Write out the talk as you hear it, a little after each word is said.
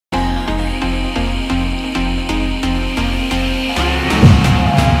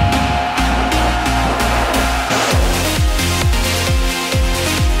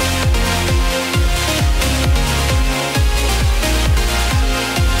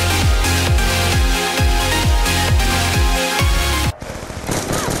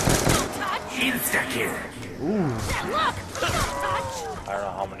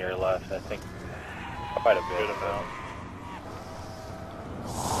left, I think. Quite a bit amount.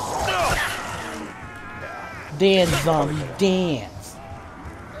 Dance, zombie, dance.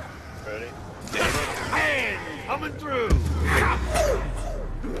 Ready? Man, coming through.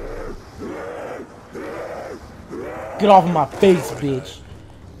 Get off of my face, bitch.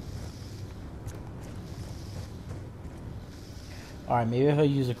 Alright, maybe if I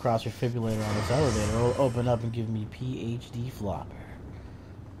use a Krauss Refibrillator on this elevator, it'll open up and give me PhD flopper.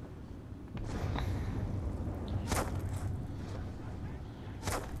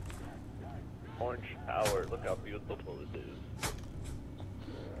 Orange Tower, look how beautiful it is.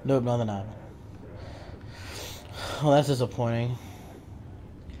 Nope, no, they're not. Well, that's disappointing.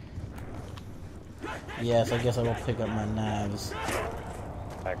 Yes, I guess I will pick up my knives.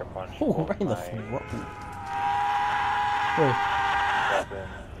 Pack a punch. Oh, right in the throat. Wait.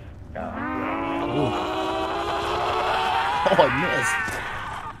 Ooh. Oh, I missed.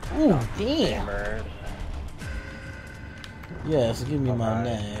 Ooh, damn. Yes, give me my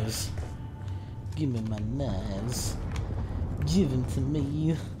knives. Give me my knives. Give them to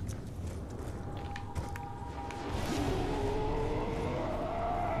me.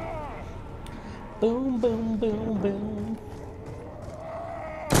 Boom, boom, boom, boom.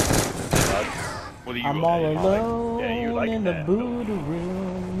 What do you I'm all alone in the that. Buddha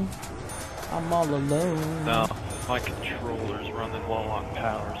room. I'm all alone. No, my controller's running low on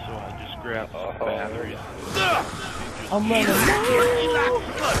power, so I just grabbed some batteries. I'm running low.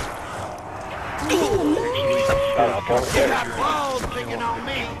 You got balls picking on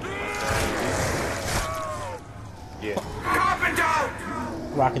me. Yeah.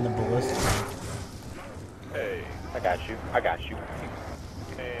 Carpenter! Rocking the ballista. Hey, I got you. I got you.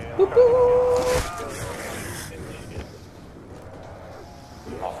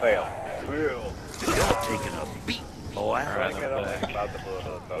 I'll fail. You're taking a beat, boy.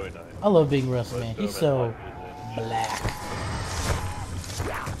 I love Big Russ, man. He's so black.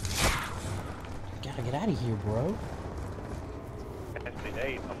 Gotta get out of here, bro.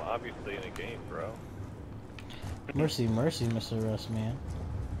 Nate, I'm obviously in a game, bro. Mercy, mercy, Mr. Russ, man.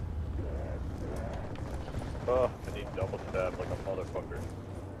 Oh, I need double stab like a motherfucker.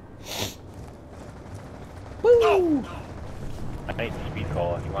 Woo! I need speed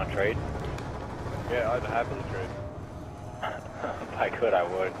call. You want to trade? Yeah, I'd happily trade. If I could, I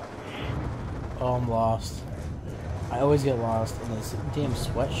would. Oh, I'm lost. I always get lost in this damn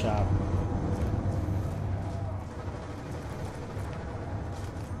sweatshop.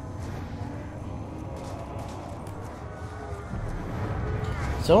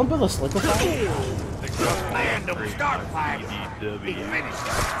 Someone build a liquefier? Land of start fire. He finished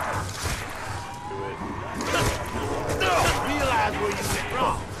it. Realize where you went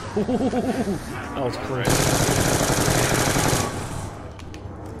wrong. That was crazy.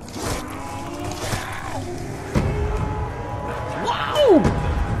 Wow!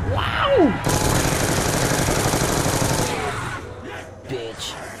 Wow! Bitch.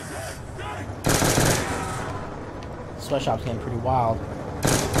 Sweatshop's getting pretty wild.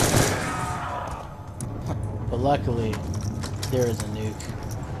 But luckily, there is a nuke.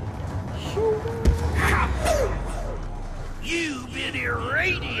 You've been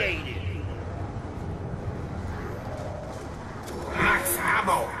irradiated. Max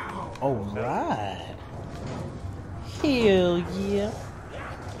ammo. Alright. Hell yeah.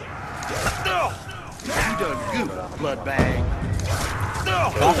 You done good, blood bag.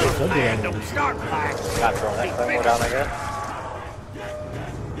 Land of start fire. Got thrown that thing down, I guess.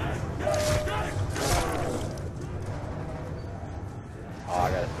 Oh, I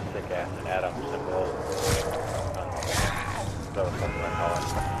got a sick ass Adam symbol. That was something I call it.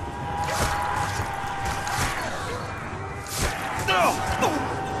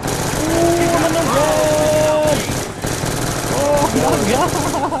 Oh my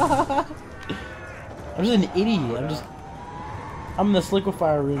god! I'm just an idiot. I'm in this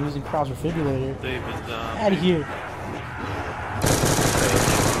liquefier room using Krauss Refibrillator. David, Out of here.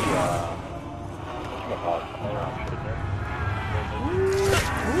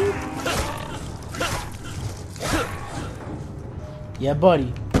 Yeah,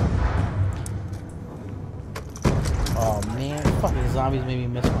 buddy. Oh man, fucking zombies made me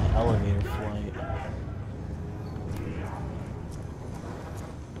miss my elevator flight.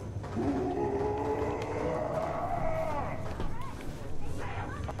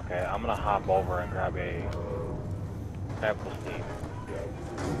 Okay, I'm gonna hop over and grab a sample steam.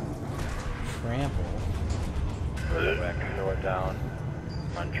 Trample. Go back and throw it down.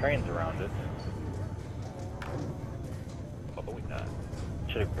 Run trains around it. Oh, we not.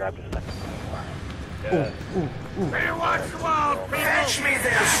 Should have grabbed a second one. Yeah. Better watch the wall, people. Fetch me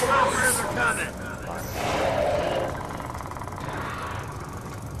this. Robbers are coming.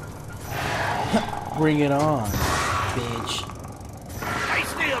 Bring it on, bitch. Stay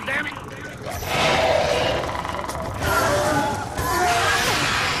still, damn it.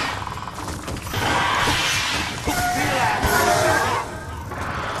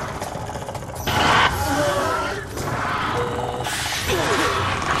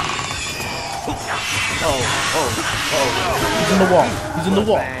 He's in the wall. He's in the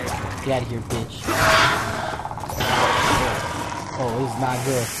wall. Get out of here, bitch. Oh, this is not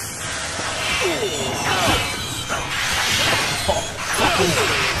good. Oh,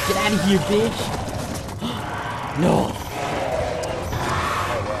 get out of here, bitch. No.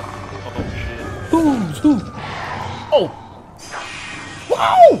 Who's who? Oh.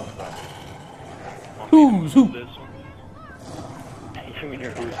 Wow. Who's who? You mean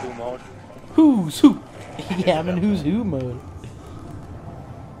your who's who mode? Who's who? Yeah, I'm in who's who mode.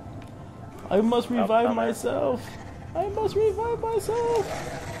 I must revive myself. I must revive myself.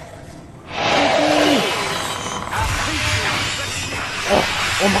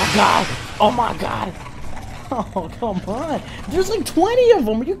 Oh my god. Oh my god. Oh, come on. There's like 20 of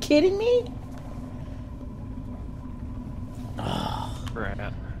them. Are you kidding me?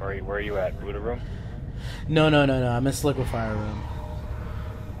 Where are you at? Buddha room? No. I'm in Sliquifier room.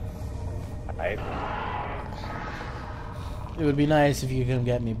 Alright. It would be nice if you could come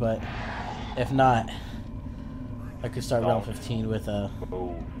get me, but if not, I could start round 15 with a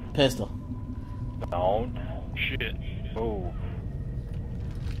pistol. Don't. Shit. Move.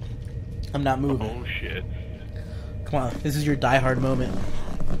 I'm not moving. Oh shit. Come on, this is your die-hard moment.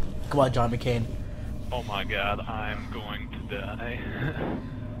 Come on, John McCain. Oh my god, I'm going to die.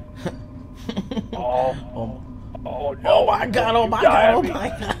 Oh no. Oh my god, oh my god, oh my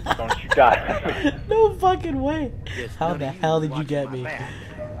god. Don't you die. No fucking way. How the hell did you get me?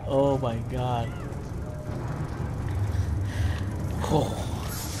 Oh my god. Oh.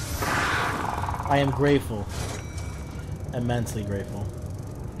 I am grateful. Immensely grateful.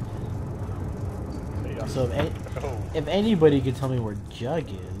 So if anybody could tell me where Jug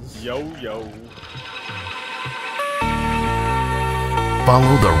is... Yo.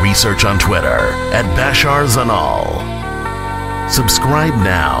 Follow the research on Twitter at Bashar Zanal. Subscribe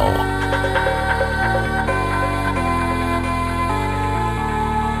now.